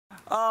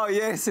Oh,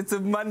 yes, it's a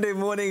Monday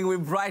morning. We're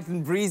bright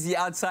and breezy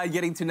outside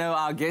getting to know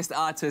our guest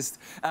artist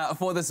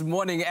for this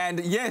morning. And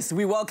yes,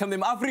 we welcome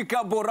them.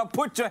 Afrika Bora,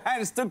 put your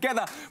hands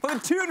together for the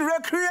Tune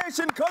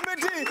Recreation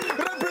Committee,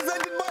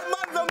 represented by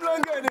Mandla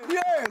Mlangeni.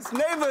 Yes,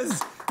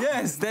 neighbors.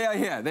 Yes, they are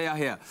here. They are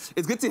here.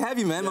 It's good to have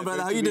you, man, my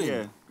brother. How are you doing?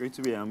 Here. Great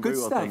to be here. I'm good very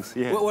well, stuff. thanks.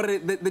 Yeah. What are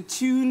the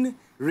Tune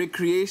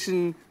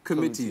Recreation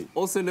Committee,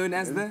 also known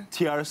as the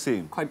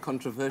TRC. Quite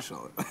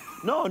controversial.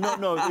 No.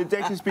 It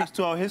actually speaks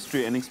to our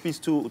history, and it speaks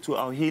to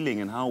our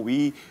healing and how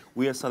we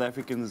as South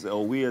Africans,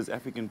 or we as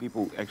African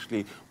people,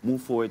 actually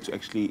move forward to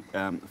actually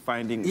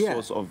finding a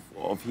source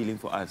of healing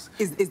for us.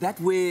 Is that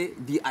where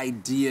the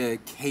idea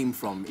came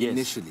from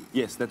initially?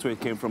 Yes, that's where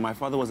it came from. My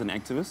father was an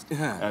activist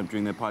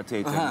during the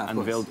apartheid and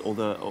unveiled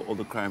all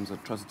the crimes,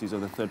 atrocities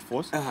of the Third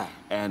Force,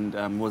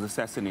 and was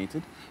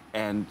assassinated.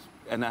 And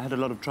I had a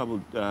lot of trouble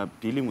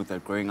dealing with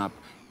that growing up.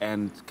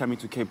 And coming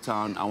to Cape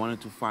Town, I wanted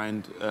to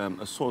find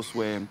a source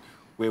where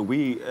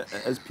we,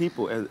 as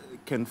people,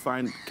 can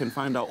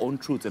find our own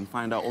truths and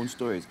find our own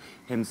stories.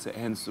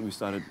 Hence we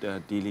started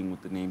dealing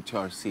with the name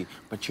TRC,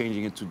 but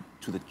changing it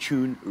to the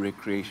Tune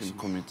Recreation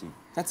Committee.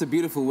 That's a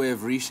beautiful way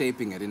of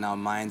reshaping it in our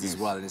minds as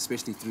well, and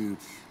especially through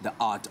the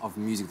art of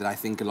music that I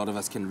think a lot of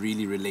us can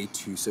really relate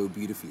to so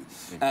beautifully.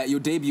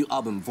 Your debut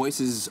album,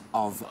 Voices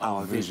of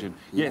Our Vision.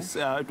 Yes,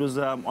 it was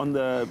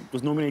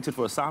nominated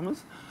for a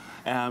Summers.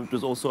 It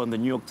was also on the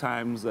New York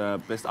Times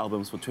Best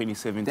Albums for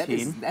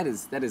 2017. That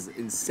is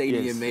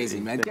insanely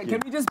amazing, man.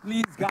 Can we just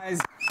please, guys?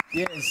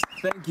 Yes,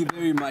 thank you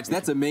very much.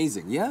 That's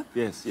amazing, yeah?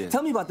 Yes.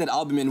 Tell me about that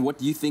album and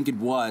what you think it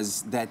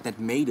was that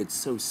made it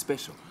so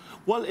special.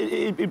 Well,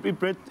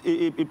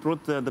 it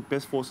brought the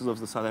best forces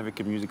of the South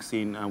African music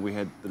scene. We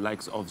had the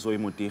likes of Zoe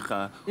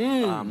Modiga,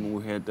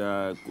 we had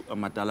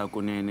Madala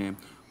Konene,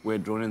 we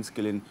had Ronan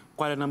Skillen,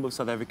 quite a number of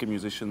South African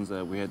musicians.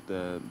 We had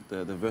the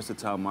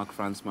versatile Mark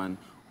Fransman,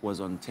 who was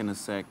on tenor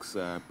sax,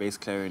 bass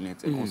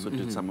clarinet, and also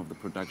did some of the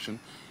production.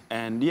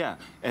 And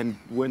and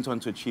went on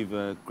to achieve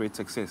great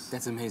success.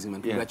 That's amazing,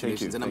 man.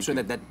 Congratulations. And I'm sure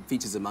that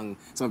features among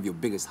some of your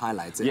biggest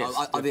highlights. Yes,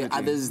 are there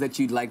others that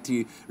you'd like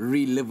to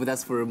relive with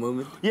us for a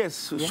moment?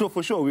 Yes,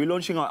 for sure. We're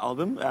launching our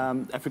album,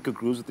 Afrika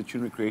Grooves, with the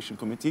Tune Recreation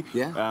Committee.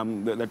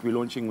 That we're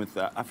launching with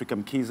Afrika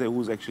Mkhize,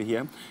 who's actually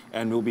here.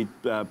 And we'll be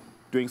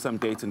doing some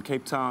dates in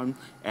Cape Town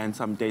and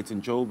some dates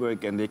in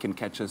Joburg, and they can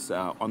catch us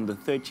on the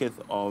 30th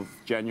of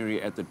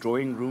January at the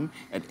Drawing Room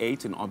at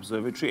 8 in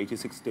Observatory,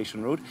 86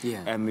 Station Road.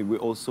 And we're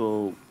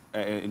also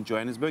in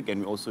Johannesburg,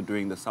 and we're also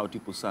doing the Sauti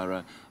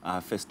Pusara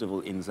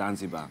festival in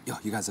Zanzibar. Yo,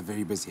 you guys are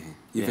very busy.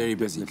 You're very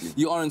busy. Definitely.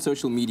 You are on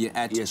social media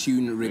at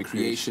Tune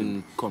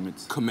Recreation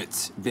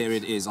Commit. There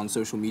it is on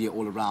social media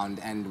all around,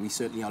 and we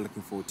certainly are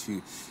looking forward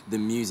to the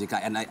music.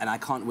 And I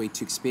can't wait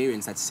to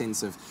experience that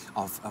sense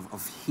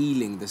of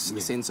healing, this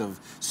sense of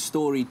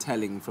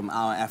storytelling from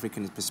our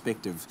African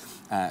perspective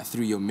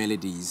through your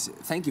melodies.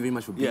 Thank you very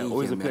much for being here,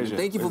 always a man. pleasure.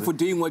 Thank you for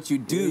doing what you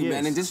do,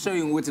 man, and just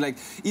showing what, like,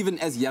 even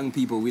as young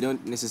people, we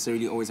don't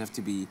necessarily always have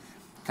to be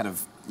kind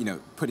of,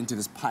 put into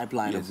this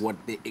pipeline of what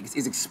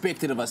is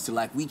expected of us to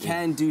like. We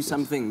can do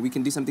something. We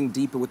can do something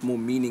deeper with more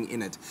meaning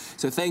in it.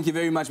 So thank you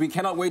very much. We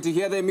cannot wait to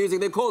hear their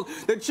music. They're called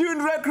the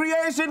Tune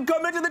Recreation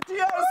Committee, the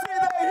TRC.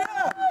 They're here.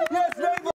 Yes,